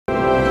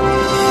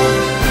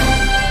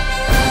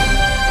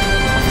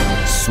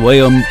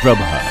Swayam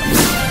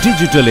Prabha.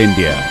 Digital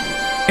India.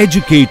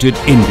 Educated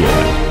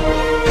India.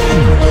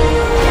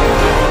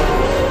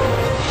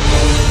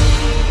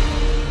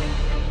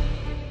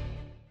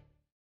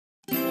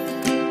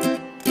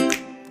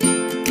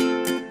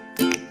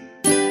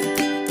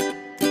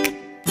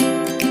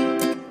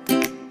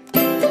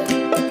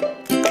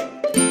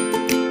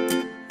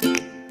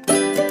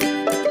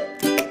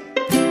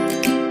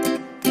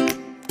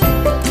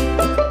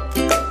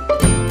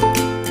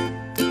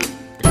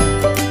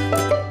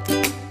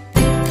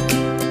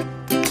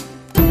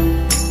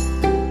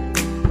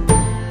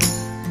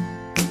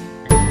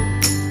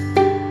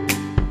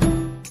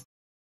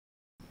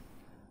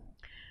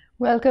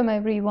 Welcome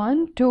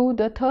everyone to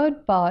the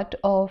third part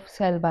of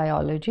cell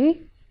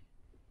biology.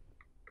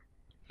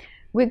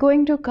 We're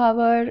going to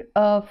cover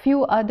a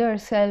few other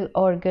cell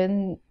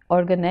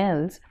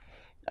organelles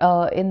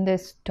in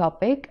this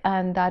topic,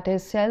 and that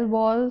is cell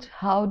walls,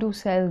 how do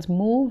cells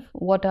move,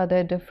 what are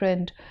the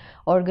different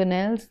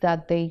organelles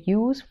that they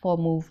use for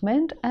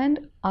movement,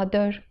 and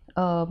other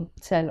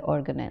cell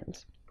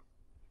organelles.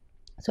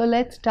 So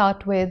let's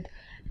start with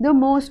the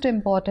most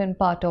important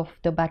part of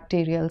the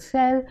bacterial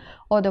cell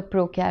or the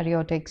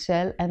prokaryotic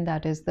cell, and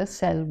that is the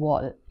cell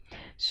wall.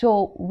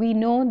 So we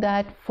know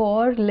that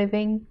for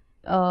living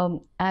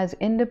as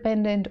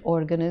independent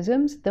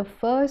organisms, the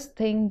first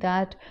thing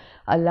that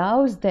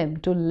allows them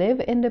to live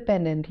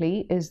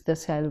independently is the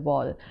cell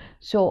wall.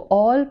 So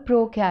all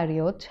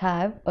prokaryotes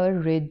have a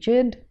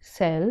rigid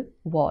cell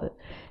wall.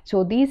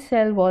 So these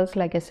cell walls,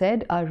 like I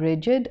said, are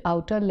rigid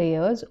outer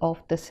layers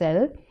of the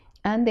cell,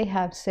 and they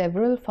have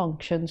several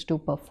functions to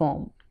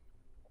perform.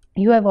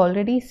 You have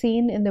already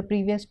seen in the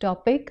previous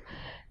topic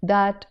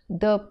that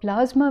the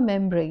plasma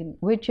membrane,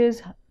 which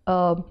is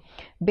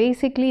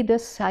basically the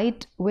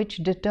site which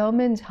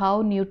determines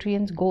how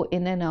nutrients go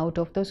in and out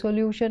of the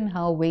solution,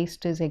 how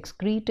waste is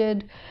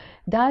excreted,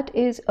 that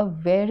is a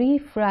very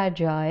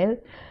fragile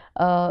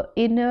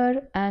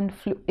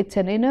it's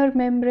an inner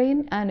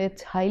membrane, and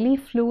it's highly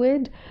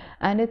fluid,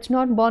 and it's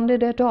not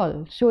bonded at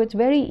all, so it's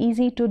very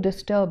easy to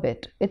disturb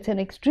it. It's an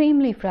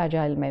extremely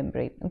fragile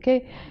membrane.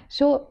 Okay,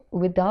 so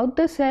without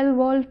the cell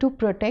wall to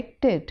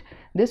protect it,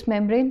 this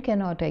membrane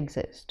cannot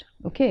exist.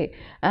 Okay,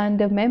 and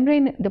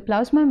the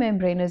plasma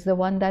membrane is the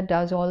one that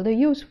does all the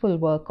useful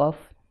work of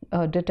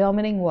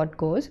determining what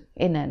goes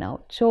in and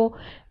out. So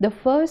the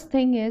first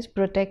thing is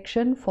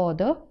protection for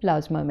the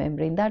plasma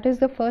membrane. That is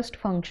the first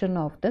function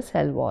of the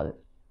cell wall.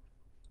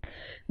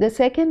 The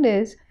second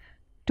is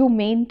to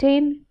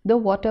maintain the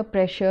water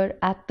pressure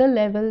at the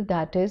level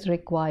that is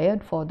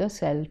required for the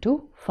cell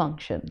to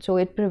function. So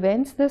it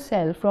prevents the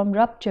cell from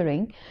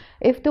rupturing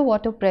if the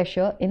water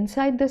pressure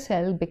inside the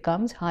cell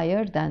becomes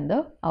higher than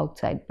the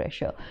outside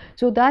pressure.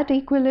 So that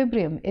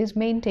equilibrium is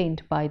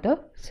maintained by the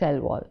cell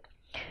wall.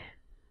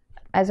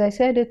 As I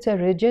said, it's a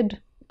rigid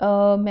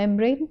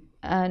membrane,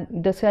 and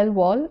the cell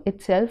wall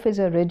itself is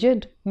a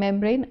rigid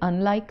membrane.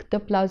 Unlike the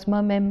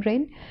plasma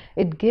membrane,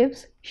 it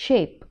gives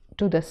shape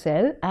to the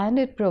cell, and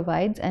it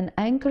provides an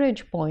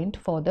anchorage point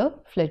for the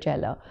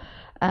flagella.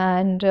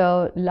 And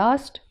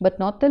last but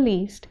not the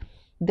least,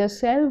 the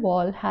cell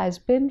wall has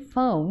been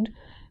found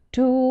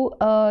to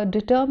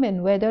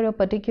determine whether a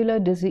particular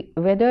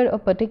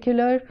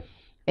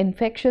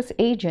infectious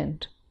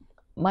agent,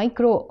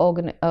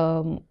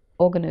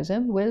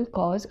 organism, will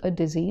cause a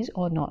disease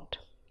or not.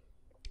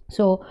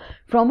 So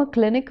from a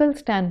clinical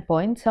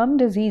standpoint, some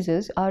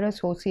diseases are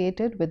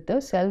associated with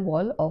the cell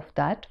wall of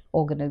that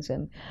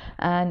organism,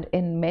 and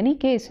in many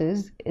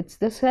cases it's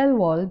the cell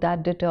wall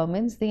that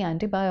determines the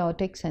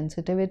antibiotic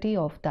sensitivity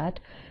of that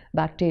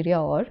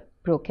bacteria or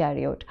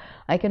prokaryote.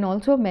 I can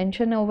also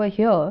mention over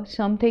here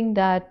something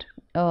that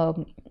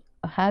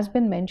has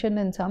been mentioned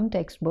in some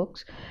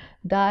textbooks,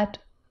 that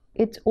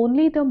it's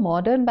only the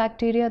modern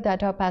bacteria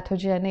that are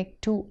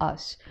pathogenic to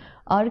us.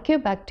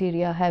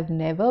 Archaeobacteria have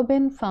never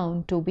been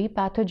found to be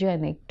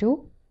pathogenic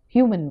to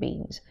human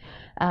beings,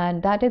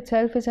 and that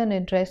itself is an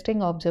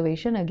interesting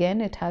observation.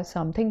 Again, it has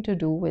something to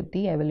do with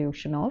the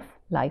evolution of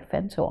life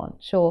and so on.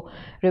 So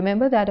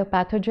remember that a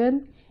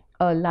pathogen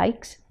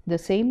likes the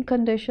same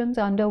conditions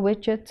under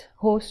which its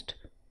host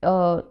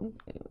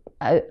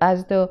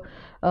as the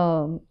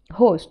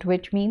host,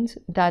 which means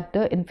that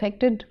the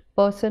infected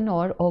person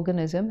or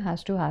organism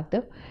has to have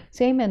the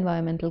same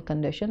environmental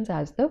conditions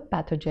as the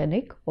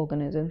pathogenic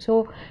organism.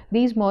 So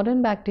these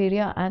modern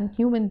bacteria and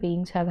human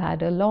beings have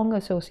had a long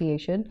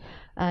association,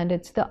 and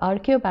it's the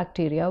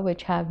archaeobacteria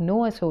which have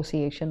no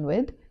association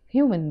with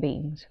human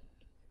beings.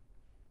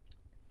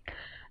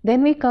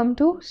 Then we come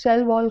to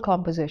cell wall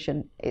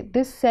composition.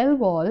 This cell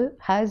wall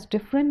has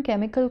different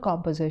chemical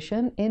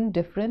composition in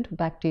different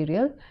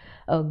bacterial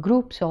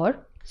groups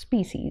or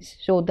species.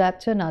 So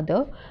that's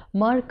another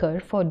marker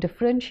for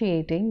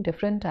differentiating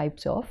different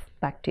types of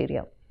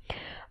bacteria.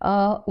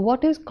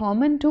 What is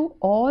common to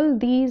all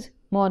these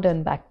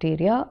modern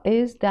bacteria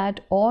is that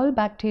all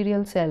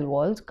bacterial cell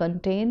walls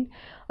contain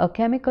a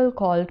chemical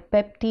called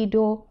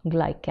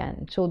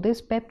peptidoglycan. So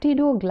this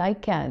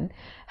peptidoglycan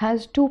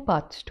has two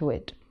parts to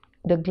it.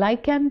 the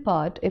glycan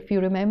part, if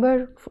you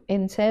remember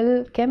in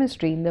cell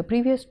chemistry in the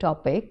previous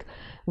topic,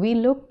 we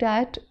looked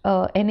at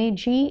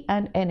NAG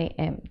and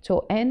NAM.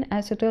 So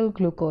N-acetyl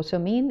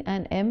glucosamine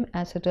and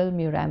M-acetyl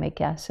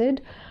muramic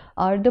acid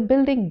are the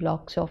building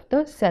blocks of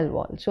the cell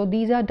wall. So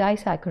these are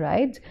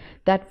disaccharides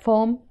that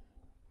form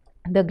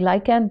the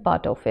glycan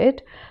part of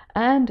it,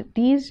 and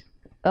these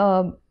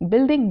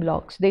building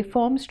blocks, they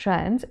form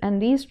strands,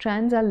 and these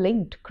strands are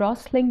linked,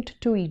 cross-linked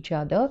to each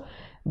other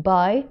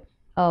by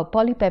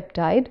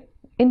polypeptide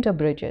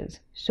interbridges.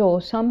 So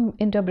some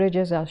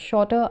interbridges are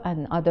shorter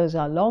and others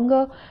are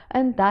longer,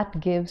 and that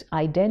gives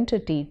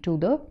identity to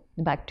the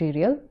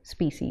bacterial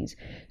species.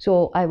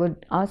 So I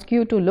would ask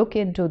you to look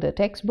into the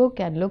textbook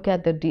and look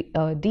at the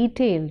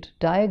detailed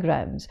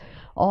diagrams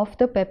of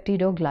the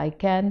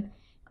peptidoglycan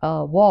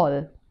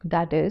wall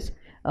that is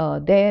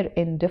there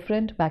in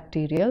different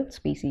bacterial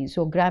species.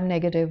 So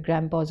gram-negative,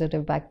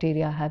 gram-positive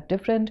bacteria have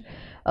different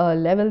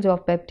levels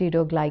of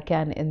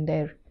peptidoglycan in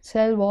their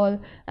cell wall,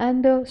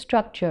 and the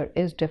structure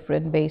is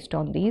different based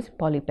on these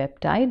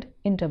polypeptide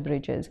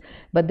interbridges,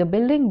 but the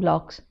building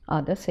blocks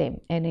are the same,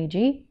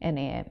 NAG,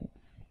 NAM.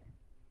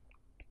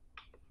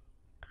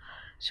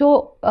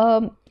 So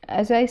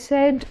as I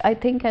said, I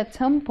think at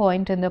some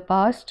point in the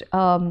past,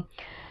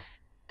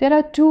 there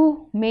are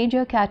two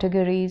major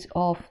categories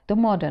of the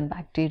modern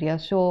bacteria.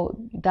 So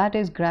that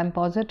is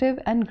gram-positive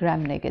and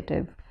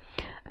gram-negative.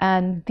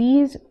 And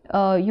these,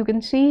 you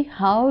can see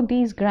how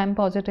these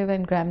gram-positive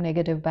and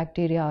gram-negative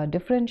bacteria are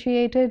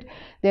differentiated.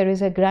 There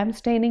is a gram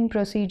staining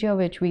procedure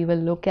which we will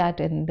look at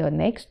in the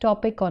next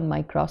topic on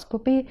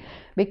microscopy,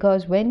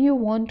 because when you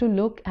want to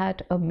look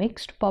at a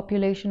mixed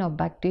population of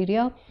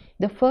bacteria,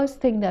 the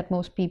first thing that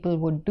most people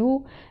would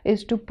do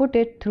is to put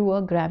it through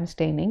a gram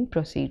staining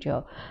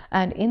procedure.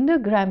 And in the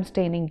gram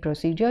staining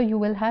procedure, you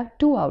will have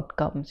two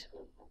outcomes.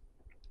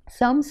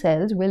 Some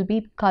cells will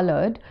be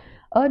colored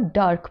a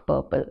dark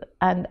purple,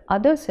 and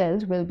other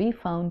cells will be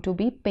found to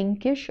be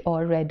pinkish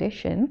or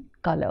reddish in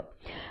color.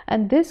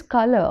 And this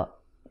color,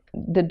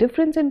 the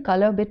difference in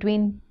color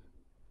between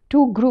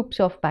two groups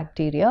of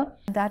bacteria,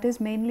 that is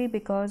mainly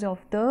because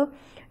of the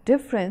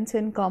difference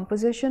in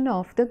composition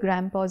of the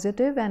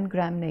gram-positive and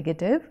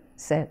gram-negative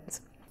cells.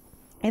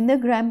 In the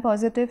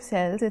gram-positive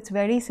cells, it's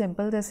very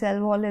simple. The cell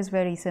wall is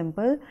very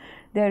simple.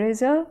 There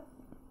is a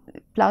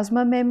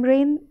plasma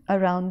membrane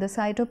around the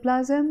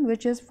cytoplasm,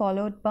 which is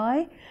followed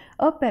by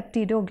a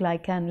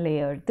peptidoglycan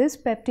layer. This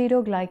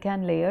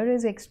peptidoglycan layer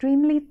is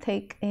extremely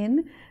thick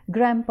in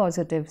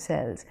gram-positive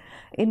cells.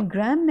 In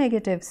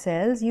gram-negative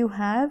cells, you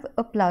have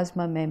a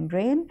plasma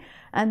membrane,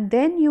 and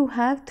then you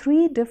have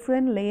three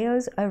different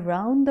layers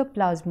around the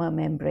plasma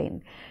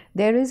membrane.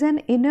 There is an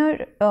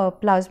inner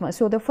plasma.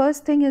 So the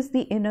first thing is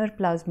the inner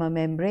plasma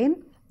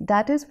membrane.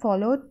 That is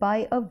followed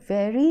by a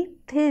very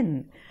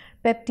thin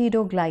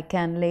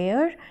peptidoglycan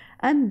layer,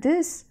 and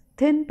this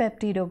thin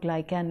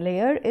peptidoglycan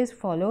layer is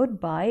followed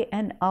by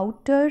an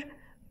outer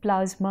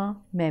plasma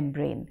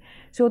membrane.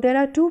 So there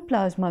are two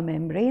plasma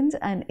membranes,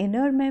 an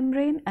inner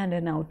membrane and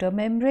an outer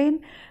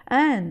membrane,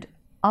 and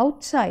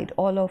outside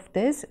all of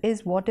this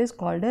is what is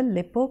called a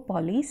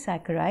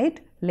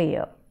lipopolysaccharide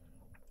layer.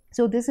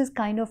 So this is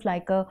kind of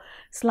like a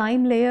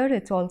slime layer.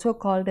 It's also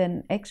called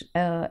an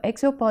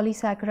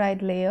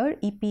exopolysaccharide layer,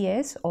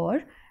 EPS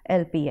or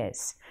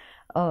LPS.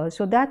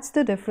 So that's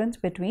the difference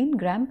between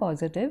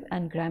gram-positive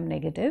and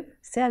gram-negative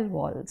cell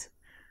walls.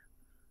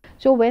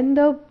 So when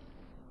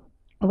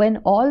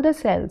all the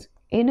cells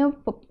in a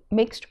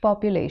mixed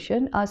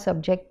population are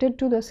subjected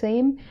to the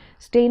same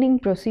staining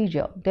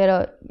procedure, there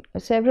are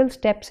several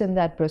steps in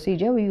that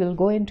procedure. We will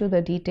go into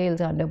the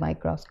details under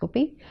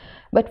microscopy.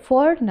 But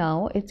for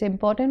now, it's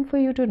important for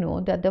you to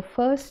know that the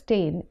first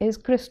stain is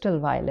crystal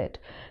violet.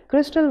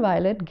 Crystal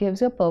violet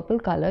gives a purple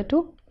color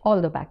to all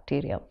the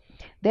bacteria.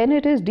 Then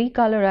it is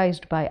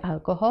decolorized by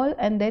alcohol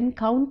and then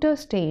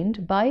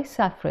counterstained by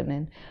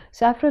safranin.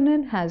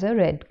 Safranin has a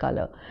red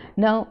color.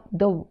 Now,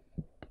 the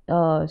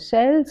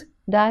cells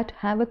that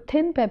have a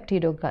thin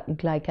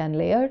peptidoglycan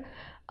layer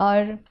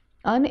are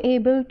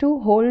unable to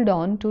hold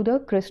on to the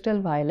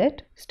crystal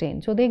violet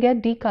stain. So they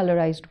get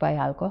decolorized by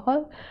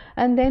alcohol,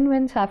 and then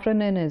when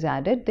safranin is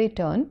added, they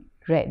turn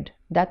red.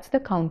 That's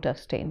the counter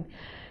stain.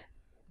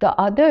 The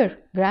other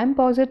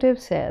gram-positive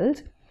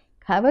cells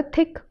have a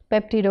thick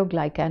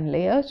peptidoglycan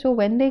layer. So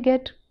when they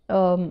get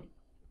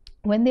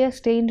when they are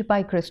stained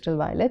by crystal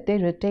violet, they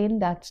retain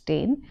that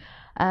stain,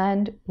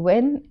 and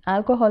when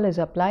alcohol is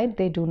applied,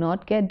 they do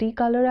not get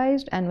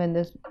decolorized, and when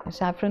the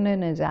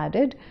safranin is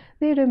added,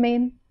 they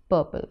remain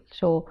purple.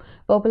 So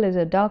purple is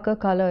a darker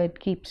color. It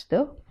keeps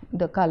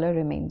the color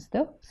remains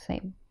the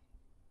same.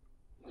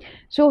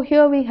 So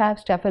here we have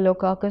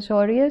Staphylococcus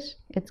aureus.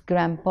 It's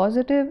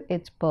gram-positive,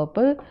 it's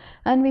purple,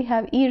 and we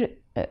have E.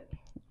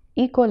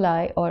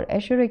 coli or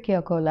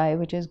Escherichia coli,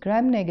 which is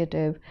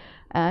gram-negative,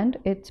 and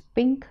it's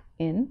pink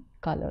in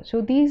color.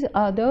 So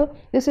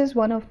this is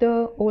one of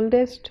the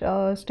oldest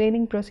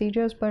staining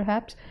procedures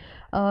perhaps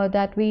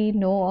that we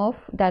know of,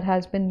 that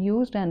has been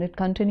used, and it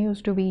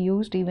continues to be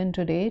used even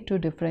today to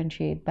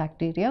differentiate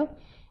bacteria.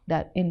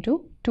 that into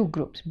two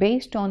groups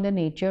based on the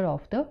nature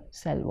of the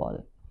cell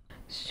wall.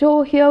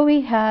 So here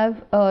we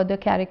have the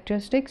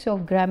characteristics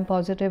of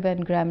gram-positive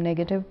and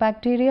gram-negative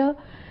bacteria.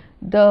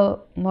 The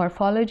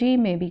morphology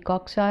may be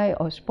cocci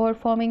or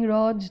spore-forming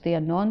rods. They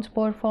are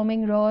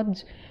non-spore-forming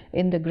rods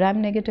in the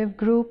gram-negative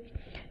group.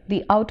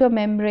 The outer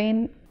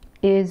membrane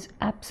is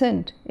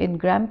absent in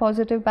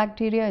gram-positive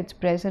bacteria. It's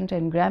present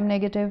in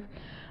gram-negative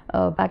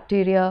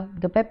bacteria.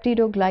 The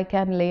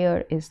peptidoglycan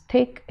layer is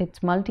thick.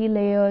 It's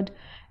multi-layered.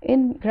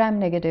 In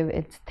gram-negative,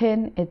 it's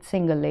thin. It's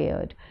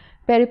single-layered.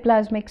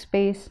 Periplasmic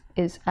space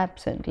is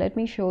absent. Let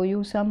me show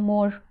you some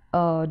more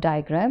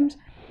diagrams.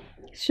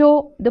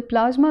 So the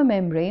plasma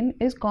membrane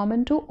is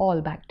common to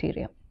all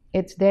bacteria.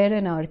 It's there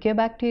in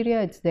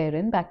archaeobacteria, it's there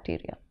in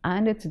bacteria,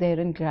 and it's there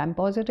in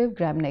gram-positive,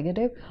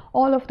 gram-negative.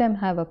 All of them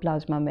have a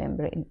plasma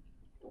membrane.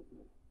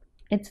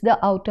 It's the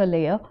outer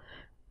layer,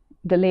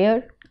 the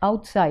layer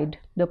outside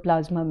the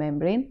plasma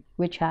membrane,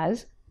 which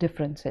has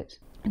differences.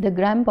 The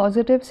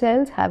gram-positive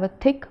cells have a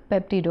thick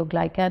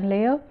peptidoglycan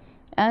layer,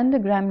 and the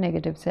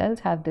gram-negative cells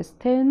have this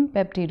thin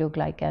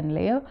peptidoglycan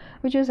layer,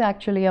 which is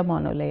actually a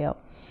monolayer.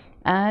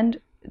 And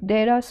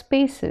there are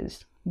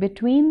spaces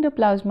between the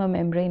plasma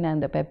membrane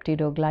and the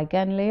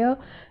peptidoglycan layer.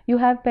 You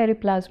have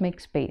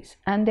periplasmic space,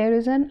 and there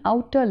is an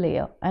outer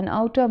layer, an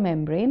outer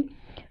membrane,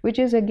 which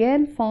is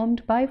again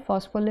formed by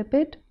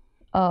phospholipid.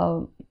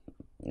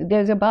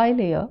 There's a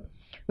bilayer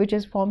which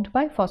is formed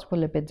by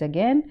phospholipids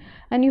again,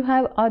 and you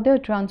have other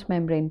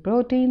transmembrane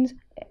proteins,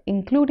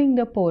 including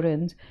the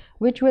porins,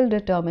 which will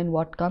determine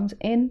what comes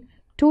in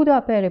to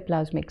the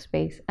periplasmic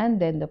space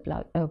and then the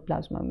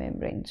plasma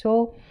membrane.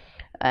 So,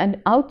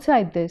 and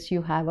outside this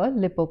you have a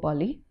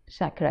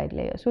lipopolysaccharide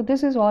layer. So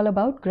this is all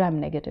about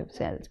gram-negative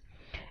cells.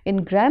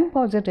 In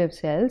gram-positive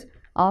cells,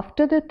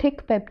 after the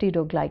thick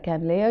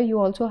peptidoglycan layer, you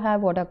also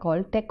have what are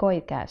called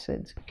teichoic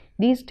acids.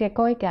 These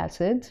teichoic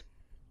acids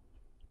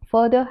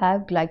further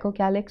have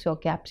glycocalyx or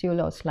capsule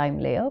or slime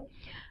layer,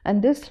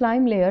 and this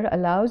slime layer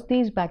allows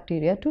these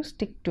bacteria to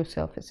stick to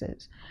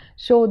surfaces.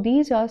 So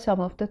these are some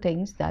of the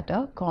things that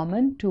are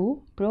common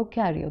to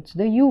prokaryotes,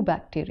 the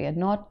eubacteria.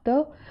 Not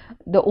the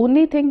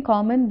only thing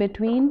common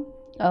between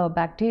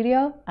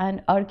bacteria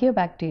and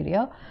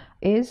archaeobacteria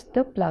is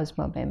the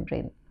plasma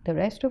membrane. The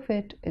rest of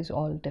it is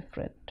all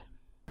different.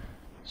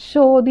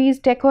 So these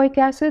teichoic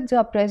acids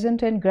are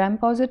present in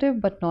gram-positive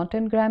but not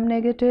in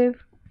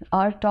gram-negative.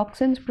 Are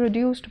toxins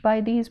produced by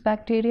these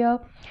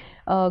bacteria?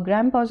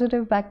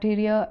 Gram-positive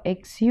bacteria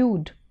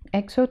exude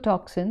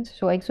exotoxins.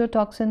 So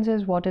exotoxins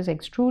is what is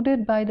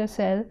extruded by the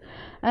cell,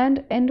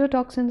 and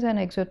endotoxins and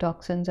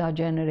exotoxins are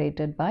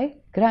generated by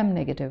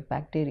gram-negative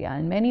bacteria,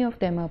 and many of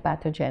them are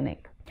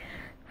pathogenic.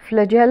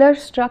 Flagellar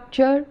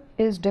structure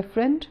is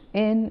different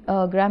in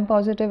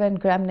gram-positive and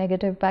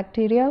gram-negative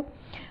bacteria.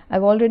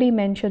 I've already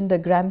mentioned the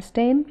gram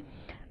stain.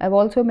 I've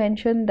also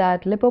mentioned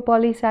that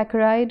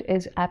lipopolysaccharide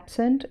is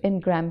absent in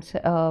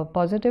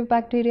gram-positive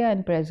bacteria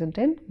and present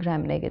in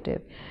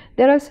gram-negative.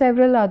 There are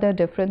several other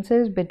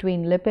differences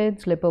between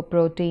lipids,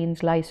 lipoproteins,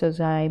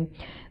 lysozyme,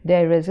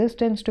 their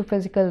resistance to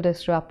physical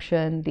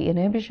disruption, the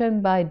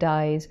inhibition by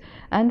dyes,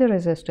 and the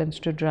resistance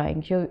to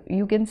drying.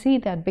 You can see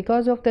that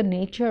because of the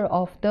nature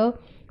of the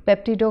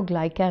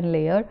peptidoglycan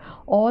layer,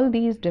 all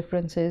these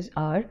differences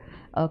are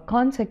a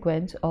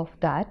consequence of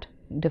that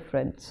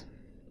difference.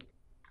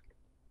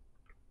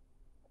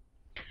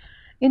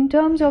 In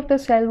terms of the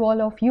cell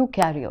wall of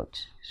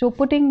eukaryotes, so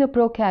putting the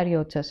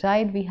prokaryotes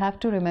aside, we have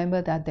to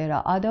remember that there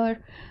are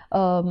other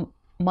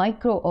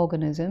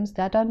microorganisms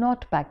that are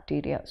not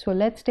bacteria. So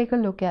let's take a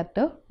look at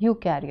the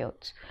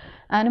eukaryotes.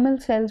 Animal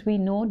cells, we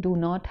know, do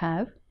not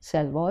have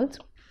cell walls.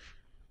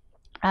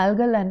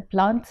 Algal and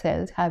plant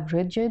cells have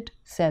rigid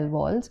cell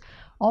walls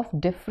of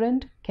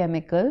different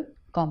chemical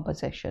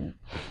composition.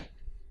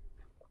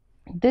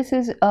 This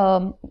is,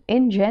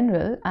 in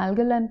general,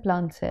 algal and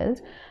plant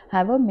cells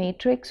have a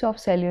matrix of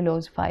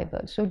cellulose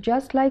fibers. So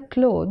just like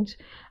clothes,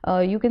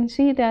 you can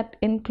see that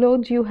in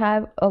clothes you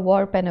have a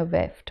warp and a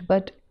weft,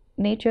 but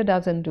nature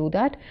doesn't do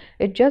that.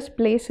 It just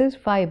places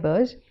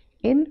fibers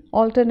in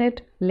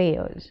alternate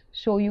layers.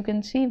 So you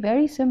can see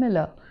very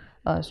similar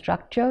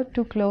structure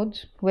to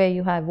clothes, where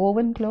you have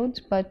woven clothes,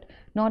 but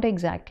not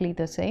exactly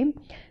the same.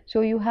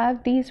 So you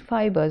have these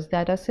fibers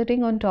that are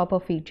sitting on top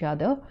of each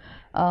other.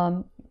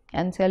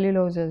 And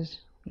cellulose is,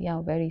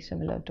 yeah, very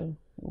similar to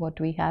what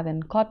we have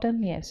in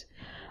cotton, yes.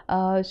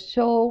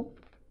 So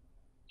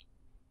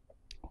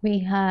we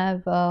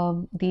have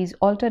these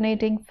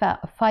alternating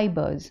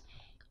fibers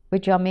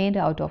which are made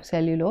out of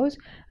cellulose,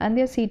 and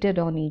they're seated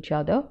on each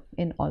other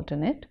in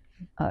alternate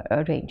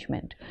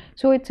arrangement.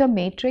 So it's a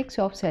matrix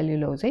of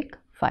cellulosic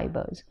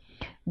fibers.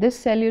 This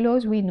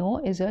cellulose, we know,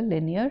 is a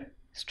linear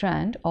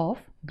strand of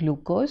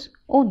glucose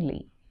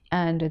only,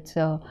 and it's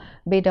a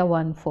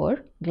beta-1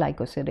 for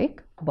glycosidic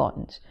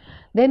bonds.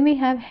 Then we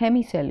have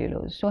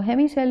hemicellulose. So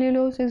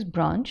hemicellulose is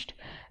branched.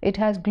 It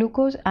has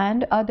glucose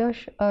and other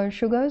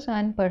sugars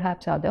and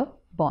perhaps other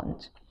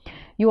bonds.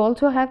 You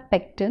also have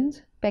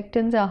pectins.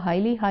 Pectins are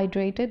highly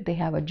hydrated. They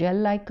have a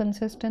gel-like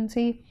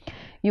consistency.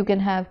 You can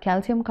have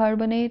calcium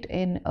carbonate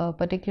in a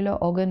particular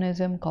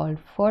organism called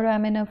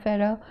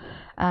foraminifera,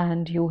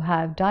 and you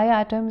have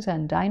diatoms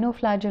and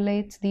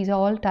dinoflagellates. These are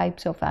all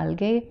types of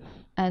algae,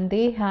 and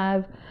they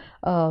have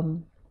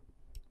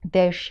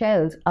their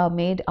shells are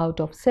made out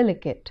of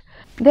silicate.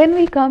 Then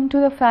we come to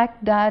the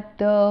fact that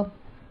the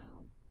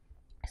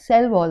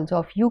cell walls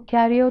of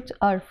eukaryotes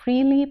are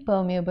freely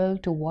permeable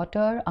to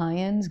water,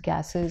 ions,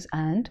 gases,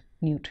 and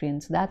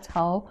nutrients. That's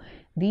how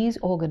these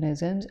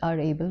organisms are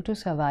able to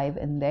survive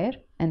in their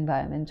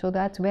environment. So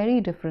that's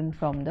very different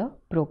from the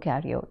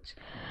prokaryotes.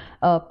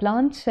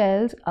 Plant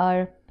cells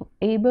are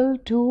able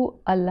to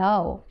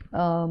allow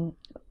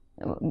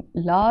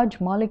large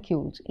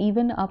molecules,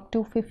 even up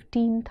to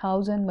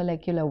 15,000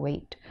 molecular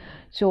weight.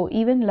 So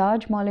even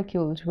large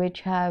molecules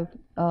which have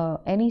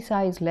any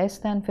size less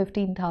than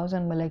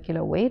 15,000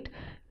 molecular weight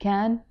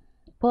can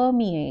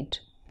permeate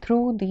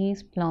through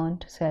these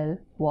plant cell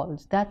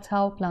walls. That's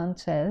how plant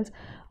cells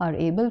are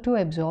able to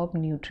absorb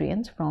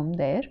nutrients from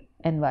their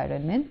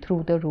environment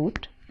through the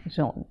root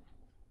zone.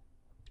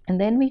 And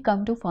then we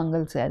come to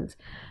fungal cells.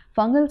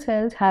 Fungal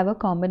cells have a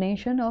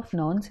combination of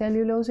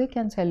non-cellulosic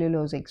and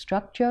cellulosic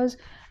structures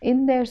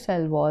in their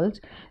cell walls.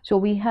 So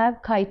we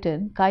have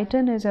chitin.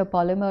 Chitin is a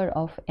polymer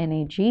of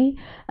NAG,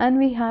 and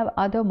we have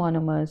other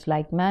monomers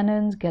like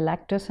mannans,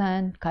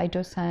 galactosan,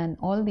 chitosan.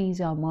 All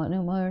these are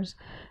monomers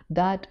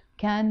that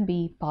can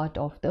be part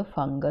of the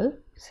fungal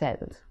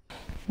cells.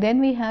 Then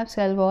we have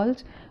cell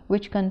walls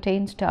which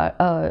contain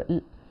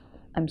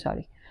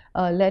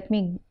let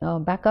me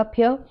back up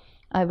here.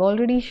 I've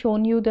already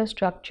shown you the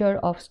structure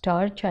of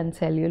starch and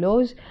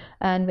cellulose,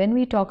 and when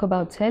we talk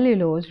about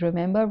cellulose,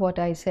 remember what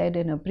I said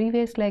in a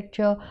previous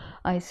lecture.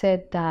 I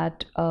said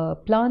that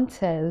plant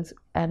cells,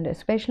 and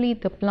especially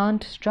the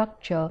plant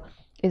structure,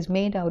 is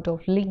made out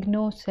of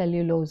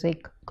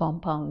lignocellulosic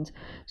compounds.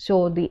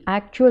 So the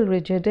actual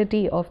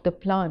rigidity of the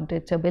plant,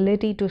 its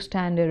ability to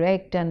stand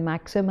erect and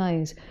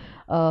maximize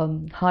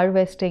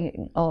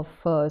harvesting of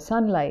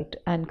sunlight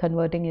and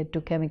converting it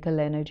to chemical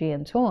energy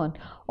and so on,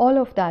 all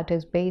of that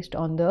is based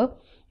on the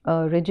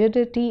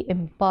rigidity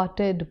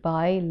imparted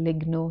by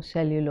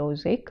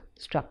lignocellulosic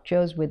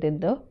structures within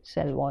the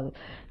cell wall.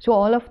 So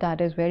all of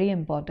that is very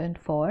important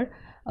for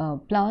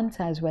plants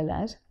as well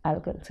as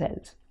algal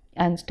cells.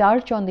 And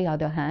starch, on the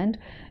other hand,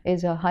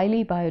 is a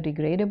highly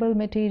biodegradable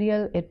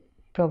material. It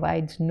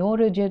provides no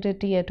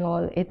rigidity at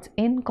all. It's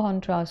in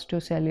contrast to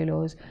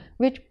cellulose,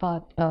 which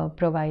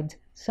provides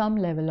some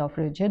level of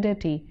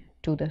rigidity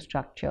to the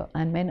structure,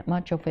 and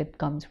much of it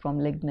comes from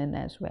lignin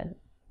as well.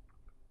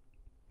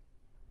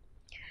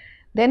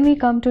 Then we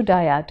come to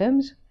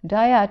diatoms.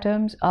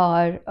 Diatoms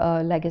are,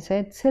 like I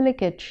said,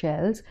 silicate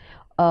shells.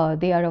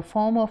 They are a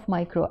form of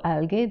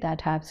microalgae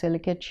that have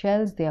silicate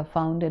shells. They are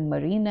found in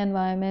marine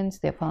environments.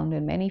 They are found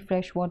in many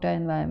freshwater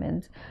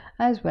environments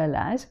as well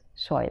as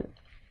soil.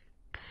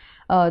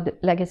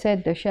 Like I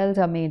said, the shells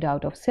are made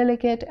out of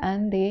silicate,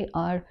 and they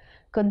are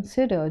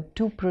considered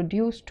to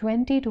produce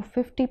 20 to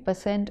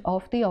 50%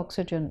 of the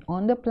oxygen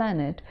on the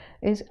planet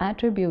is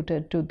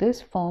attributed to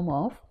this form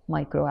of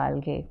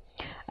microalgae.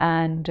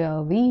 And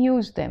we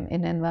use them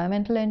in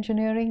environmental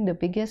engineering. The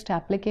biggest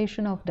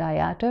application of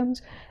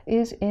diatoms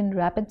is in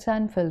rapid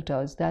sand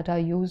filters that are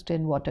used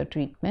in water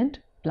treatment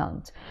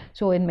plants.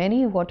 So in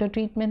many water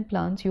treatment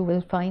plants you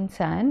will find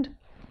sand,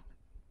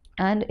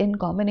 and in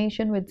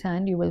combination with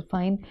sand you will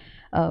find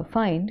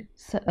fine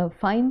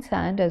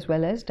sand as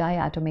well as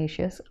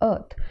diatomaceous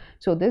earth.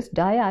 So this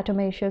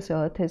diatomaceous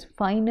earth is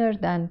finer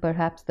than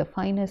perhaps the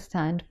finest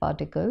sand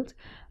particles,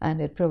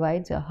 and it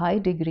provides a high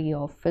degree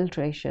of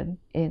filtration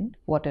in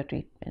water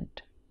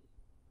treatment.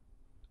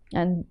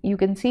 And you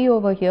can see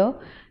over here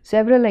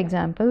several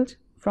examples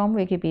from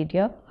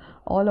Wikipedia,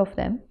 all of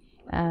them,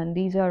 and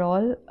these are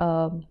all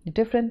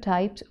different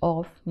types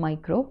of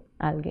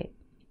microalgae.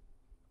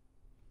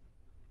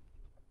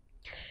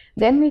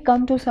 Then we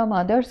come to some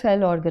other cell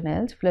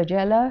organelles: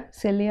 flagella,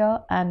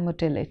 cilia, and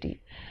motility.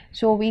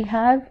 So we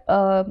have,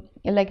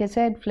 like I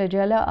said,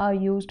 flagella are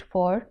used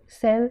for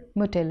cell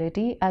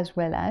motility as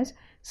well as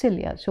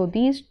cilia. So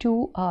these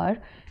two are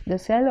the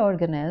cell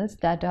organelles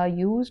that are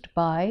used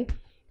by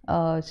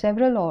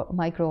several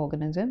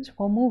microorganisms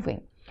for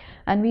moving.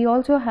 And we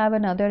also have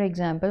another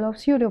example of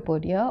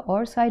pseudopodia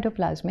or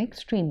cytoplasmic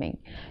streaming.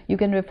 You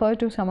can refer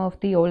to some of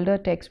the older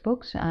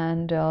textbooks,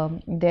 and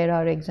there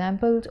are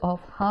examples of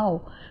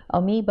how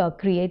amoeba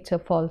creates a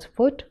false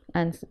foot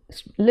and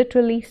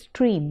literally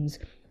streams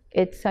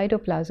its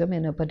cytoplasm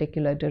in a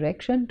particular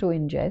direction to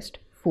ingest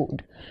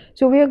food.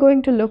 So we are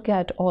going to look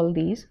at all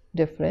these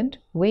different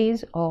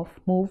ways of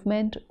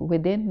movement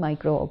within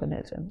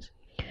microorganisms.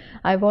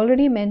 I've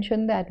already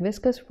mentioned that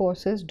viscous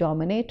forces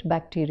dominate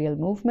bacterial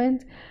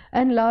movements,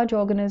 and large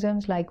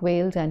organisms like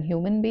whales and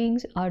human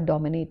beings are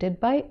dominated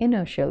by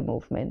inertial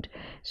movement.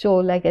 So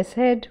like I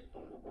said,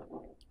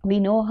 we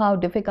know how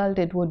difficult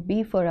it would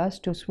be for us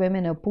to swim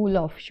in a pool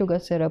of sugar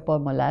syrup or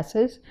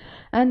molasses,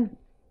 and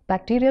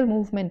bacterial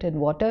movement in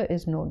water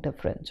is no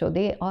different. So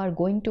they are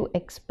going to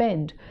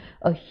expend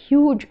a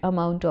huge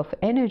amount of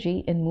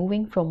energy in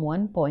moving from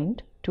one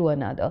point to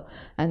another,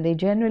 and they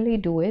generally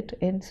do it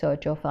in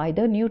search of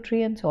either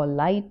nutrients or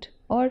light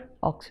or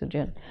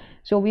oxygen.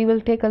 So we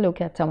will take a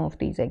look at some of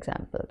these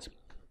examples.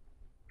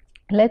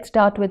 Let's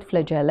start with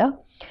flagella.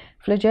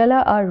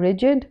 Flagella are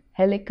rigid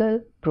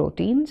helical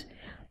proteins.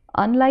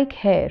 Unlike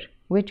hair,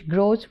 which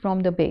grows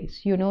from the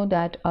base, you know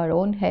that our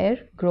own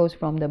hair grows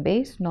from the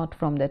base, not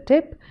from the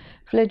tip.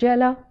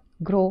 Flagella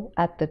grow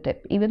at the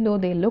tip, even though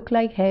they look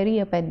like hairy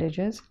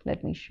appendages.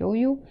 Let me show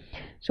you.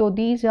 So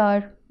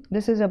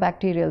this is a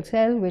bacterial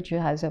cell which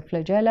has a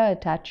flagella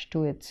attached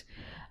to its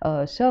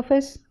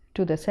surface,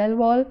 to the cell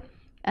wall,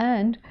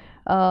 and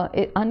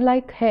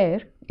unlike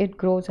hair, it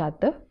grows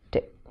at the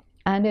tip,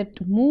 and it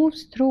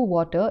moves through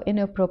water in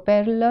a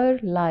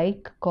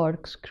propeller-like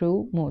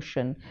corkscrew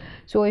motion.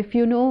 So if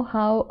you know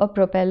how a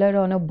propeller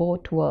on a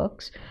boat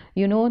works,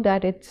 you know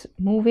that it's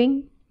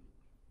moving,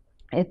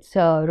 it's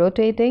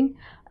rotating,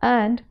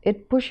 and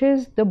it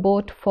pushes the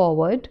boat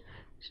forward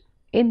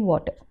in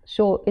water.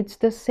 So it's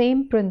the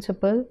same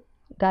principle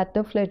that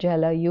the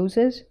flagella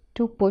uses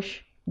to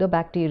push the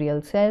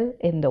bacterial cell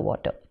in the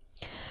water.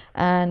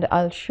 And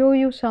I'll show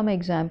you some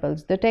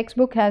examples. The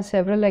textbook has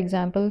several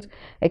examples,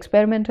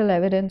 experimental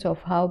evidence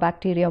of how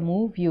bacteria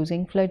move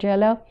using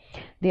flagella.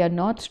 They are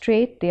not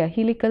straight, they are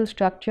helical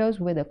structures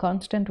with a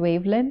constant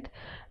wavelength,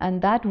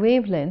 and that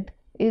wavelength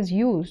is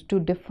used to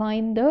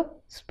define the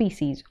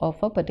species of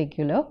a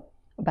particular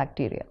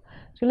bacteria.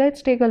 So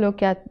let's take a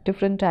look at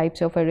different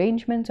types of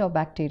arrangements of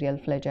bacterial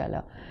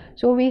flagella.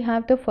 So we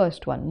have the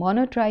first one.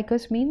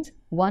 Monotrichous means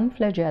one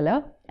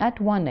flagella at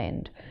one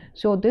end.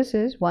 So this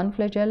is one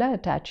flagella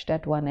attached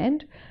at one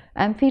end.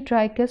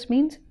 Amphitrichous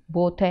means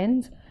both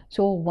ends.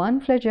 So one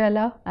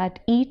flagella at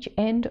each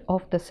end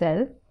of the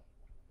cell.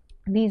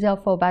 These are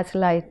for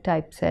bacilli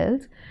type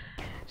cells.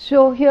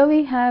 So here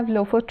we have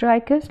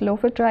Lophotrichous.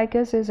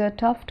 Lophotrichous is a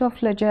tuft of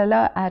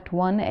flagella at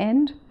one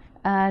end,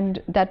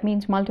 and that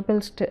means multiple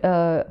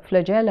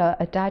flagella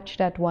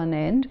attached at one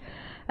end.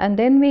 And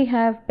then we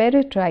have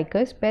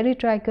Peritrichous.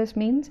 Peritrichous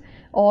means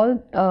all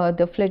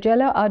the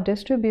flagella are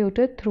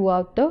distributed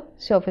throughout the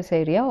surface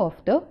area of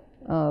the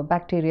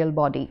bacterial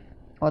body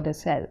or the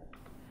cell.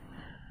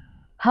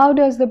 How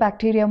does the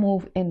bacteria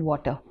move in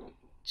water?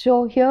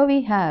 So here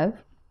we have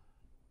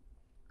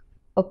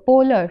a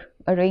polar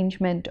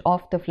arrangement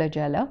of the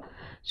flagella.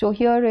 So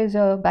here is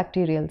a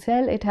bacterial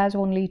cell. It has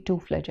only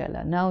two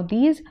flagella. Now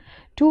these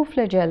two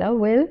flagella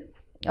will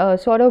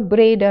sort of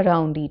braid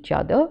around each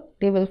other.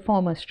 They will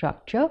form a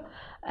structure,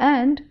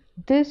 and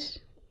this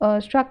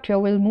structure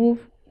will move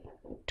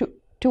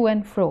to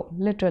and fro,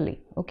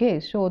 literally. Okay,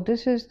 so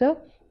this is the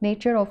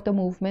nature of the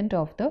movement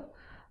of the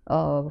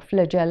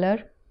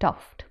flagellar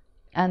tuft,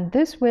 and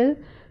this will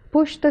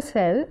push the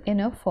cell in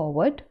a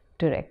forward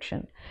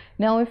direction.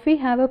 Now if we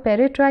have a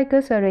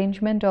peritrichous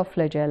arrangement of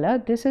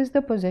flagella, this is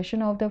the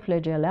position of the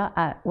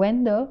flagella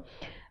when the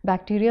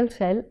bacterial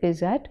cell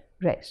is at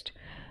rest.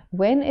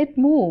 When it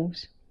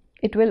moves,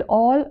 it will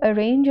all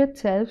arrange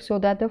itself so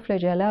that the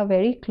flagella are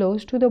very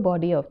close to the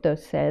body of the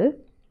cell,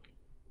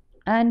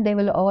 and they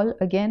will all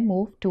again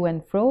move to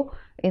and fro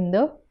in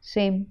the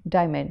same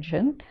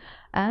dimension,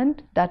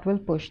 and that will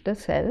push the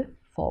cell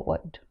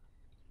forward.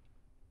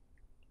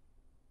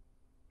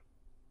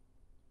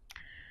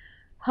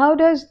 How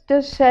does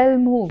the cell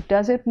move?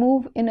 Does it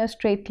move in a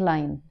straight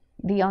line?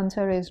 The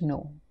answer is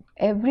no.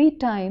 Every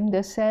time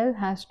the cell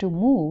has to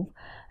move,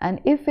 and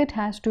if it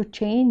has to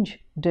change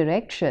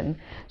direction,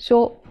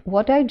 so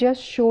what I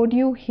just showed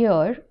you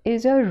here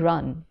is a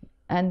run,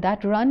 and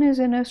that run is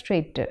in a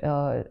straight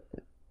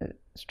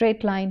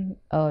line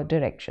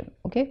direction.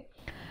 Okay,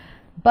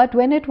 but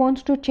when it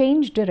wants to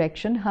change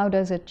direction, how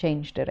does it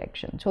change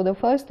direction? So the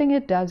first thing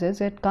it does is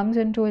it comes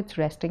into its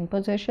resting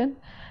position,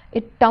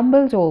 it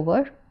tumbles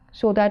over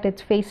so that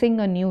it's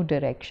facing a new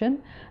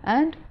direction,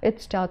 and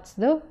it starts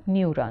the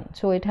new run.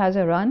 So it has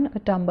a run, a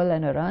tumble,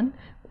 and a run.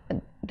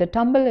 The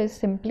tumble is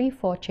simply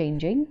for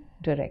changing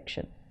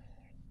direction.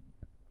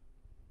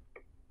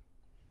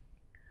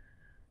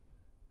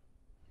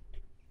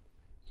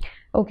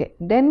 Okay,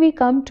 then we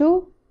come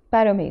to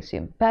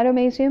paramecium.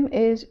 Paramecium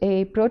is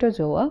a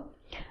protozoa,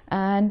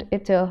 and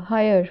it's a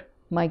higher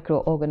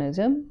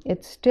microorganism.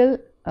 It's still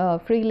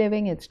free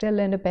living, it's still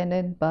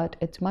independent, but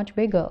it's much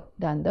bigger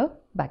than the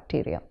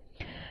bacteria.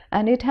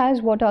 And it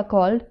has what are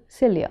called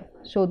cilia.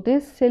 So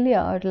these cilia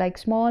are like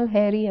small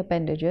hairy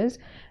appendages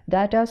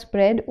that are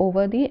spread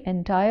over the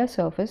entire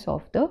surface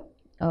of the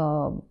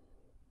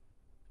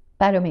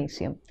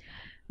paramecium.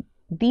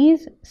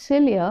 These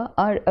cilia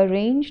are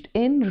arranged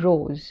in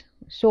rows.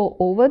 So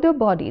over the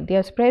body, they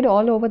are spread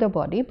all over the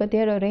body, but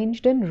they are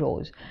arranged in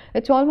rows.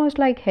 It's almost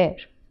like hair,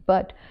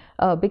 but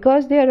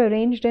because they are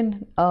arranged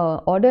in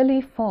orderly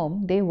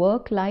form, they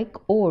work like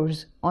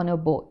oars on a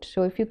boat.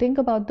 So if you think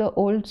about the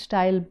old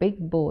style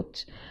big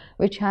boats,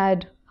 which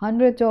had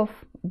hundreds of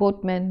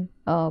boatmen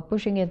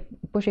pushing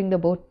the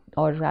boat,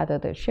 or rather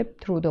the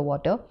ship, through the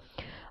water,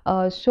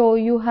 so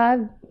you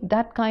have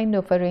that kind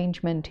of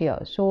arrangement here.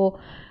 So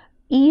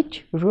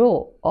each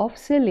row of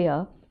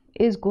cilia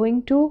is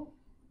going to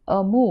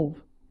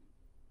move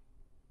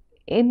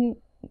in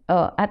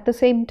at the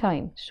same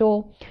time.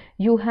 So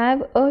you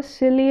have a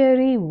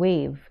ciliary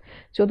wave.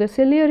 So the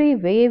ciliary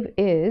wave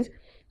is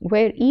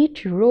where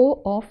each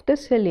row of the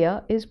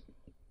cilia is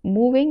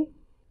moving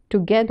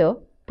together,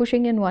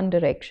 pushing in one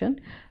direction,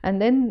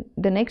 and then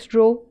the next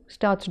row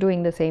starts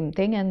doing the same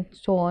thing, and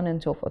so on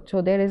and so forth.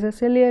 So there is a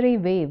ciliary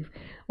wave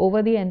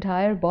over the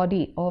entire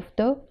body of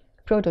the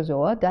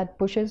protozoa that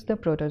pushes the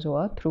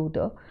paramecium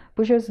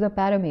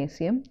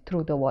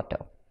through the water.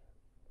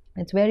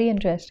 It's very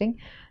interesting.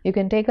 You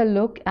can take a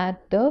look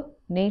at the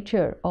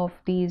nature of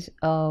these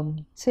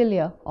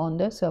cilia on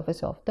the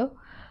surface of the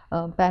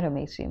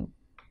paramecium.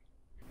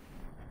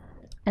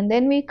 And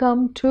then we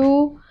come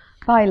to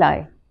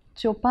pili.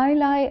 So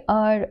pili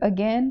are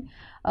again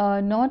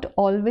not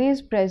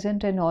always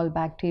present in all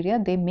bacteria.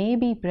 They may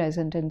be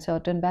present in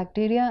certain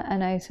bacteria,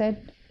 and I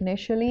said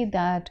initially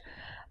that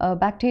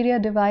bacteria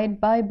divide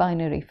by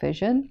binary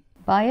fission.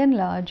 By and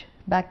large,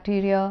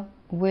 bacteria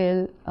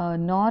will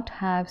not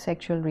have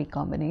sexual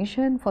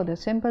recombination for the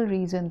simple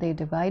reason they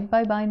divide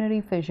by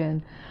binary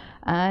fission,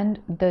 and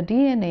the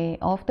DNA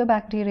of the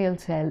bacterial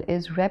cell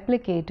is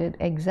replicated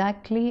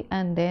exactly,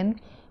 and then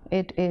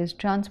it is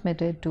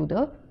transmitted to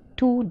the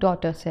two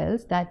daughter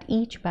cells that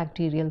each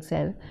bacterial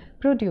cell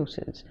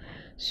produces.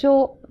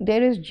 So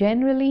there is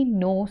generally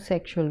no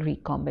sexual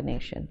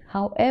recombination.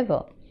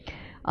 However,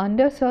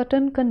 under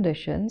certain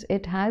conditions,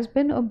 it has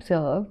been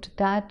observed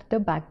that the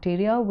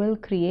bacteria will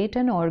create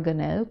an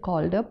organelle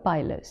called a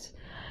pilus,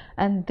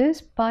 and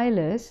this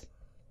pilus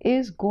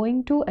is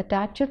going to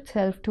attach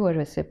itself to a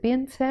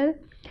recipient cell.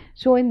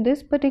 So in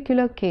this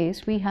particular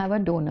case, we have a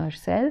donor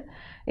cell.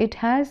 It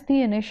has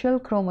the initial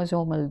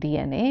chromosomal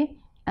DNA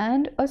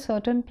and a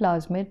certain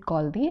plasmid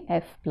called the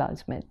F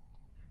plasmid.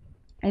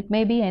 It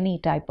may be any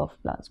type of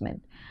plasmid.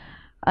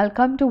 I'll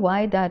come to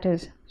why that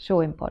is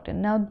so important.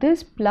 Now,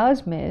 this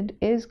plasmid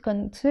is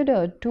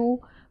considered to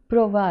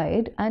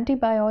provide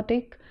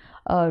antibiotic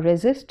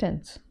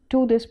resistance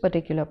to this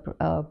particular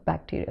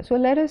bacteria. So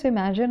let us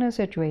imagine a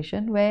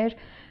situation where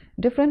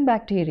different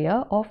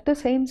bacteria of the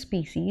same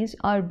species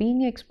are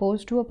being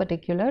exposed to a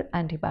particular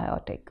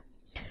antibiotic.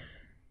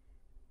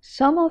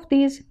 Some of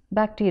these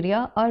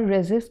bacteria are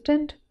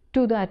resistant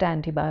to that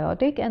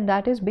antibiotic, and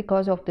that is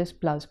because of this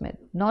plasmid,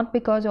 not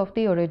because of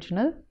the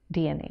original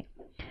DNA.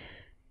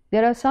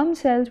 There are some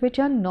cells which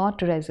are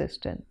not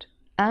resistant,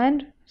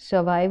 and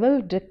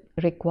survival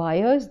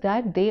requires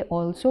that they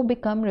also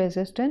become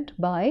resistant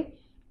by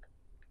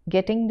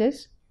getting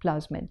this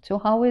plasmid. So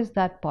how is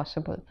that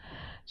possible?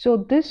 So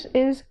this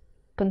is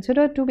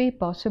considered to be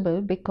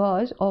possible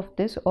because of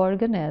this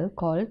organelle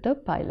called the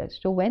pilus.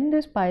 So when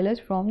this pilus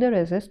from the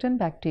resistant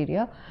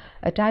bacteria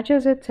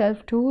attaches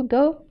itself to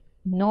the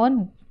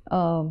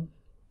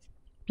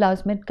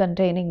non-plasmid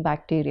containing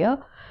bacteria,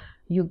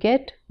 you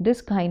get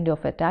this kind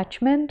of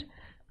attachment.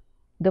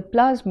 The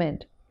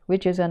plasmid,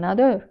 which is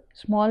another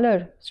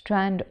smaller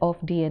strand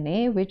of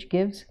DNA which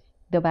gives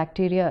the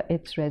bacteria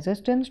its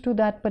resistance to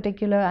that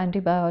particular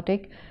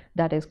antibiotic,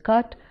 that is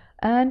cut,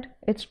 and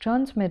it's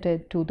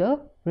transmitted to the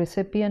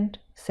recipient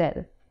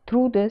cell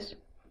through this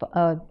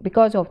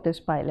because of this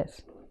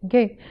pilus.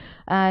 Okay,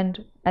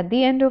 and at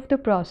the end of the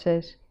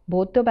process,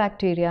 both the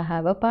bacteria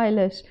have a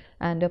pilus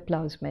and a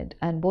plasmid,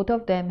 and both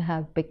of them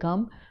have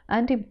become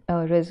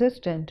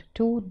resistant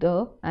to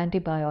the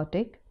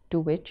antibiotic to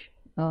which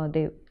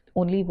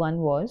only one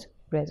was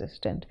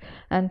resistant.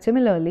 And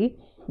similarly,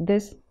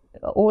 this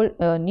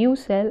new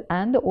cell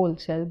and the old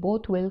cell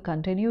both will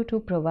continue to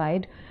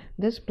provide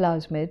this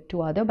plasmid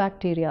to other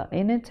bacteria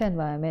in its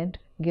environment,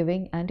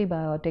 giving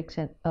antibiotics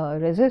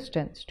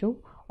resistance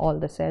to all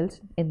the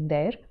cells in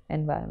their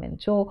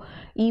environment. So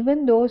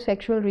even though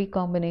sexual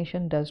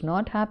recombination does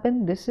not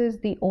happen, this is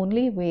the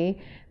only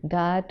way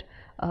that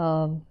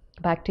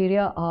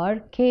bacteria are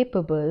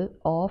capable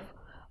of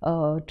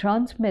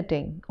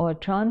transmitting or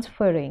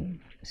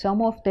transferring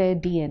some of their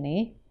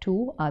DNA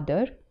to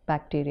other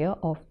bacteria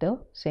of the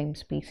same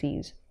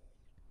species.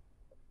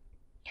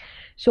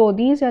 So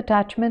these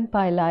attachment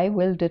pili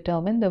will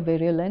determine the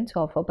virulence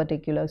of a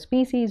particular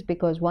species,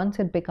 because once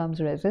it becomes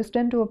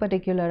resistant to a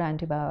particular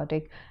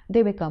antibiotic,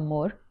 they become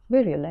more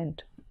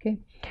virulent. Okay,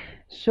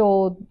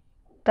 so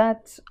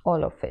that's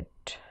all of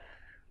it.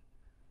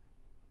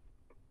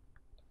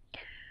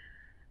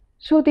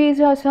 So these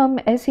are some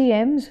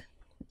SEMs,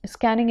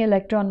 scanning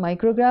electron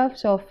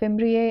micrographs of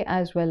fimbriae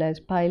as well as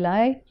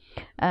pili,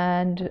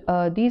 and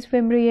these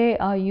fimbriae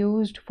are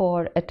used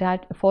for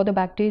the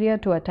bacteria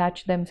to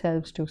attach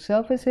themselves to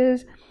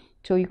surfaces.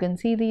 So you can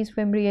see these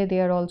fimbriae,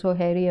 they are also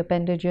hairy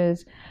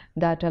appendages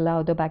that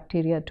allow the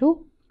bacteria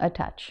to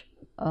attach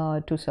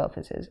to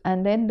surfaces.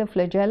 And then the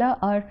flagella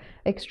are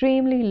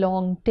extremely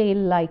long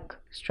tail-like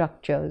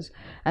structures,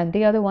 and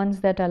they are the ones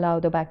that allow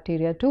the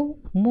bacteria to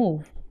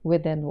move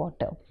within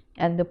water.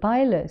 And the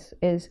pilus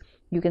is,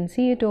 you can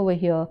see it over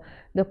here,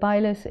 the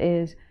pilus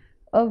is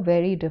a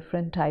very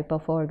different type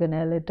of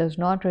organelle. It does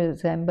not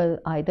resemble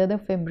either the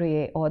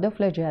fimbriae or the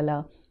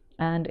flagella,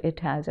 and it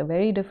has a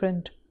very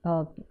different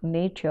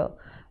nature,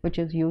 which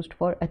is used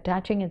for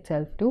attaching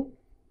itself to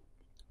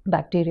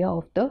bacteria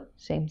of the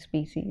same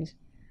species.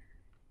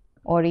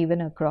 or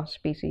even across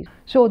species.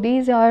 So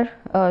these are,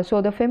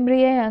 so the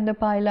fimbriae and the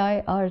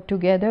pili are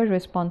together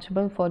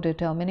responsible for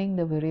determining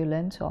the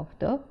virulence of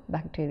the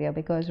bacteria,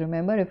 because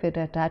remember, if it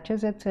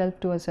attaches itself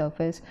to a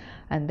surface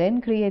and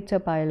then creates a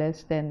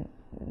pilus, then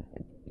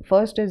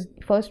first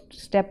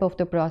step of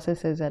the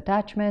process is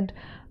attachment,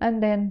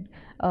 and then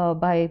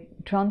by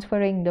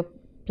transferring the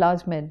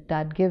plasmid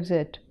that gives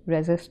it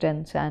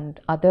resistance and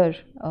other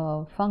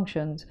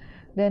functions,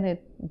 then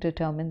it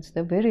determines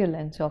the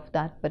virulence of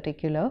that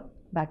particular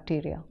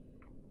bacteria.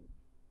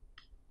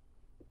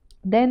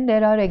 Then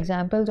there are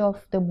examples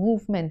of the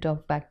movement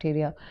of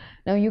bacteria.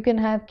 Now you can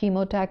have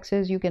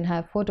chemotaxis, you can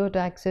have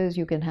phototaxis,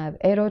 you can have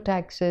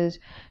aerotaxis.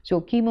 So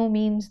chemo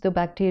means the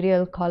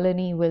bacterial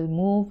colony will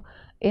move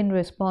in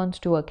response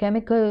to a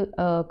chemical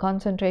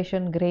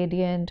concentration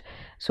gradient.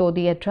 So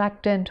the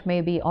attractant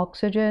may be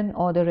oxygen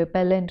or the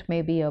repellent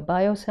may be a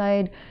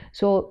biocide.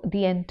 So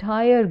the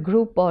entire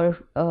group or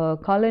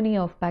colony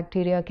of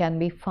bacteria can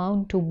be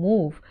found to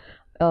move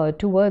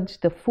towards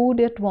the food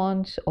it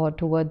wants, or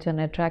towards an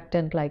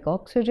attractant like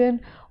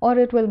oxygen, or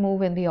it will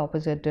move in the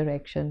opposite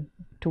direction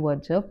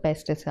towards a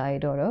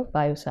pesticide or a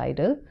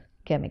biocidal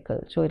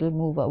chemical. So it will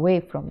move away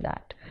from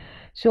that.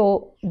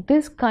 So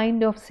this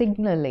kind of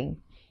signaling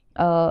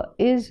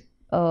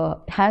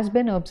has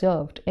been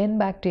observed in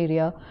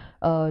bacteria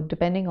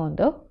depending on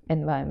the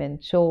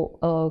environment. So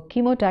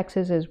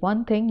chemotaxis is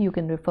one thing. You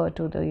can refer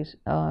to these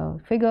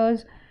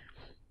figures.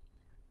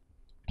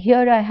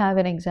 Here I have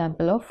an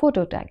example of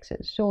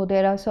phototaxis. So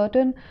there are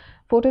certain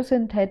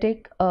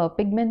photosynthetic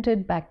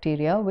pigmented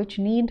bacteria which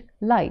need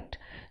light.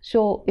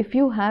 So if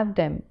you have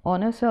them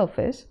on a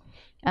surface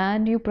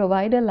and you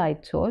provide a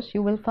light source,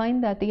 you will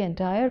find that the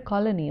entire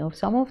colony of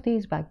some of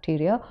these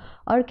bacteria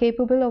are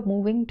capable of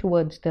moving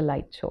towards the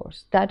light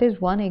source. That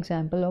is one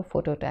example of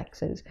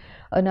phototaxis.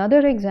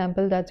 Another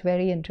example that's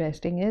very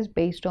interesting is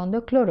based on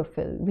the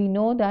chlorophyll. We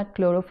know that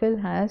chlorophyll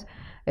has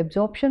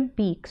absorption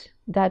peaks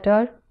that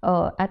are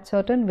at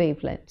certain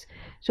wavelengths.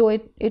 So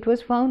it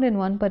was found in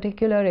one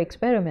particular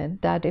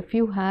experiment that if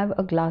you have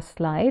a glass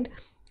slide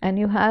and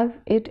you have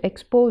it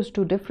exposed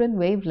to different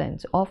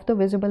wavelengths of the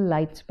visible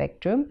light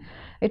spectrum,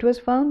 it was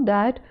found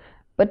that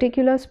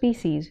particular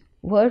species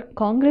were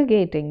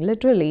congregating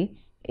literally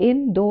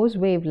in those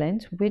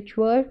wavelengths which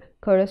were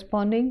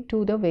corresponding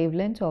to the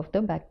wavelengths of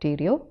the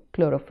bacterial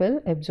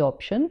chlorophyll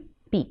absorption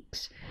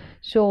peaks.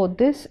 So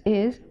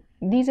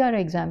these are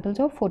examples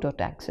of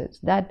phototaxis,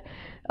 that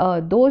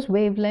those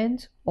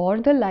wavelengths or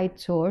the light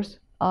source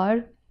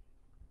are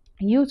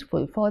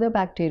useful for the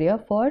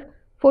bacteria for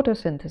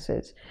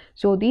photosynthesis.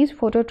 So these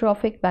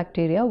phototrophic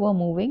bacteria were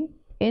moving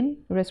in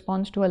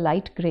response to a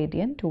light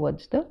gradient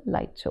towards the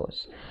light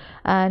source.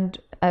 And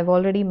I've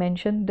already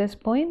mentioned this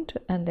point,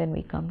 and then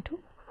we come to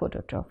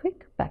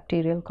phototrophic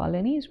bacterial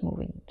colonies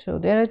moving. So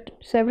there are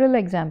several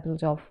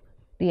examples of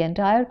the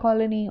entire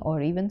colony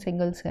or even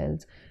single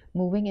cells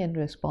moving in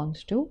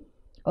response to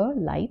a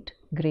light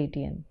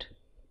gradient,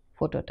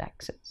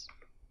 phototaxis.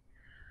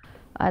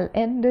 I'll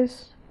end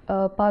this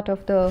part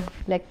of the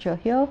lecture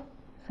here.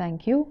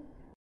 Thank you.